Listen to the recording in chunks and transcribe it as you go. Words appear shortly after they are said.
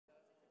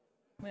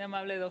Muy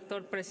amable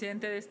doctor,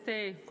 presidente de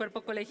este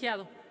cuerpo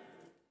colegiado.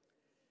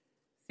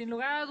 Sin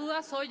lugar a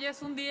dudas, hoy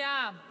es un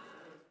día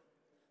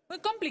muy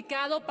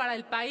complicado para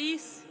el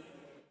país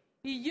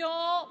y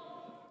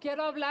yo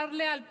quiero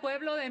hablarle al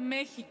pueblo de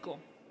México.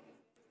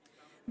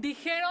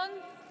 Dijeron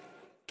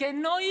que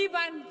no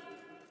iban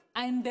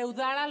a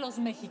endeudar a los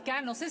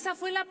mexicanos. Esa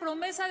fue la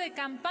promesa de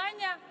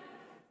campaña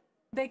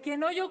de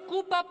quien hoy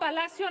ocupa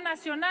Palacio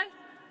Nacional.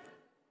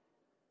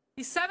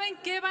 ¿Y saben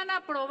qué van a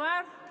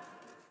aprobar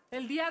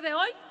el día de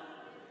hoy?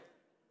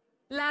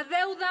 La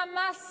deuda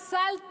más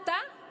alta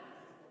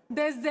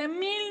desde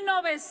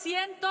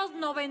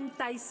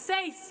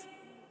 1996.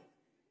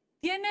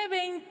 Tiene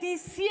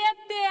 27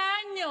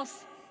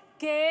 años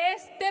que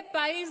este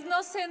país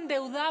no se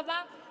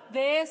endeudaba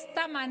de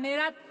esta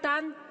manera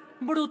tan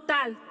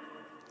brutal.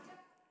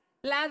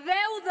 La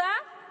deuda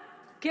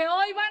que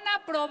hoy van a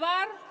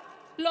aprobar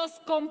los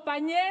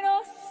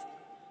compañeros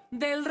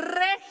del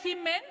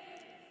régimen,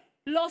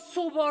 los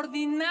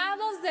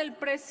subordinados del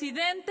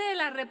presidente de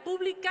la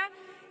República,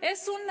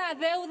 es una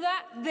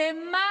deuda de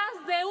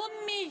más de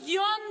 1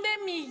 millón de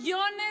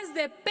millones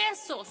de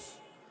pesos.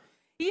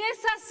 Y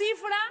esa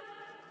cifra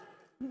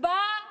va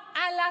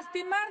a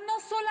lastimar no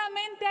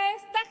solamente a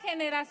esta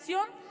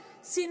generación,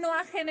 sino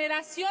a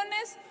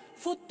generaciones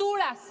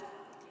futuras.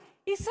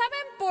 ¿Y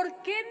saben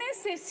por qué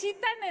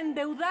necesitan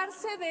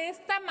endeudarse de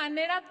esta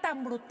manera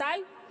tan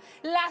brutal?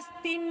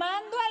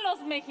 Lastimando a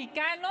los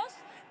mexicanos,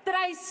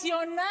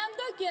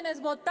 traicionando a quienes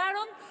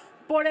votaron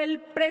por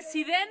el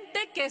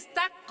presidente que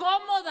está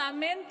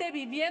cómodamente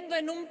viviendo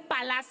en un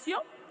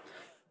palacio,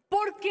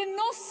 porque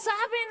no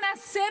saben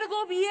hacer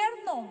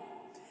gobierno.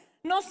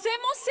 Nos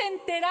hemos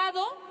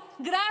enterado,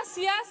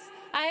 gracias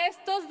a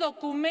estos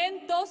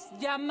documentos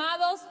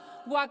llamados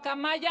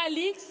Guacamaya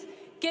Leaks,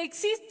 que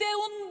existe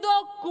un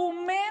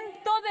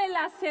documento de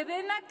la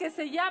Sedena que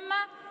se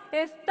llama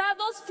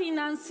Estados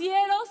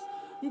Financieros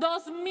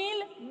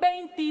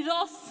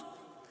 2022.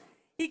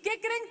 ¿Y qué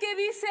creen que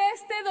dice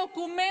este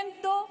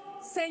documento,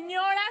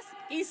 señoras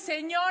y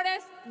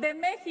señores de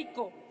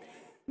México?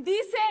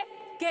 Dice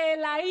que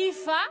la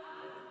IFA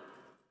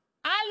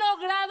ha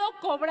logrado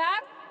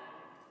cobrar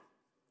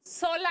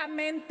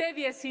solamente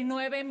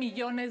 19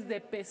 millones de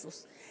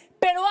pesos,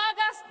 pero ha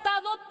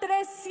gastado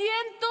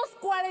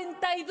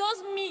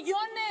 342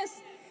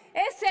 millones.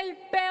 Es el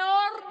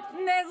peor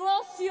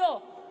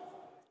negocio.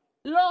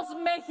 Los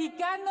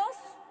mexicanos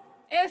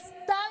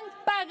están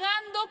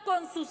pagando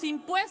con sus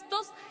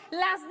impuestos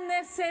las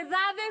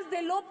necedades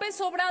de López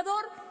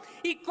Obrador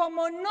y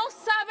como no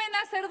saben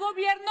hacer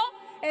gobierno,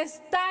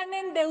 están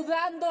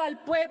endeudando al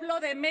pueblo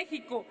de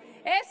México.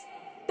 Es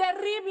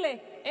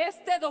terrible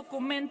este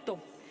documento.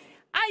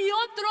 Hay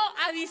otro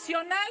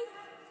adicional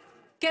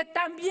que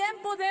también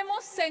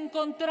podemos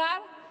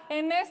encontrar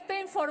en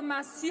esta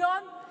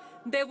información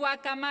de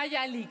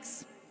Guacamaya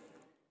Leaks.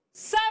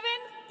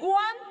 ¿Saben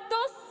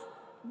cuántos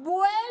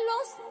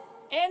vuelos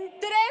en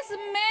 3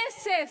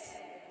 meses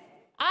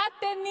ha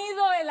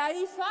tenido la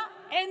IFA?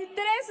 En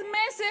 3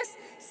 meses,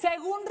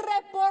 según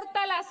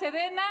reporta la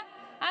Sedena,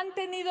 han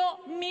tenido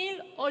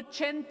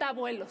 1,080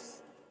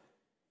 vuelos.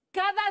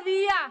 Cada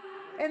día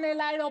en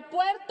el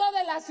aeropuerto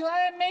de la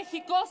Ciudad de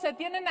México se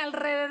tienen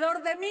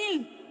alrededor de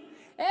 1,000.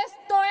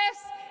 Esto es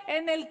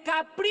en el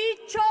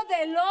capricho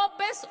de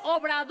López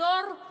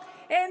Obrador.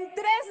 En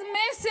 3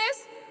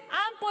 meses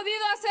han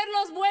podido hacer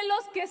los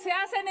vuelos que se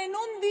hacen en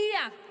un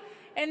día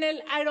en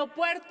el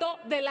aeropuerto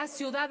de la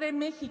Ciudad de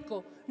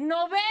México.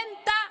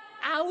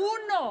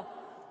 90-1.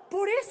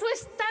 Por eso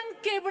están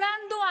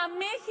quebrando a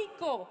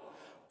México.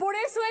 Por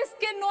eso es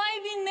que no hay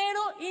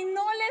dinero y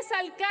no les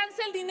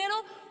alcanza el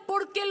dinero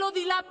porque lo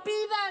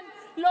dilapidan,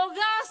 lo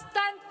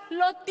gastan,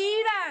 lo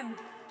tiran.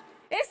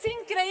 Es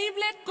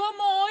increíble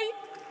cómo hoy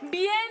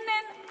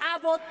vienen a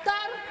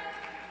votar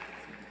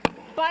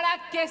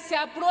para que se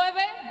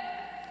apruebe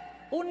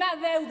una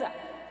deuda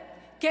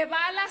que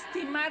va a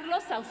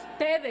lastimarlos a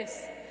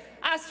ustedes,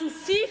 a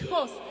sus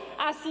hijos,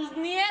 a sus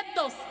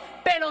nietos,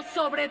 pero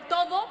sobre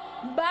todo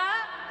va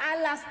a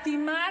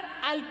lastimar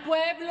al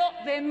pueblo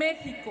de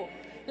México.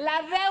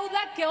 La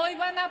deuda que hoy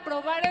van a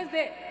aprobar es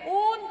de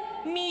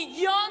 1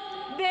 millón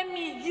de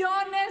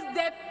millones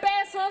de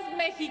pesos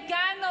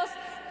mexicanos.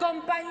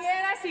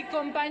 Compañeras y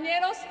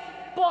compañeros,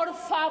 por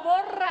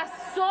favor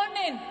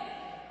razonen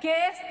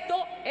que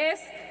esto es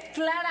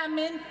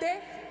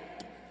claramente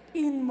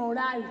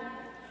inmoral.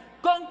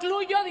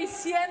 Concluyo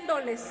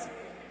diciéndoles,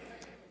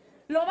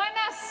 lo van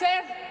a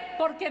hacer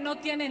porque no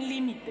tienen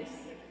límites,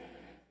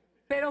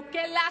 pero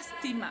qué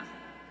lástima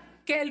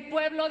que el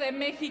pueblo de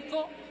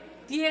México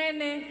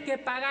tiene que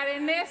pagar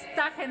en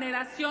esta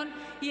generación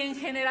y en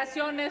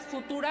generaciones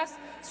futuras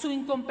su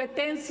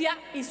incompetencia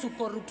y su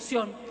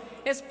corrupción.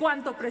 Es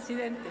cuanto,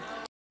 presidente.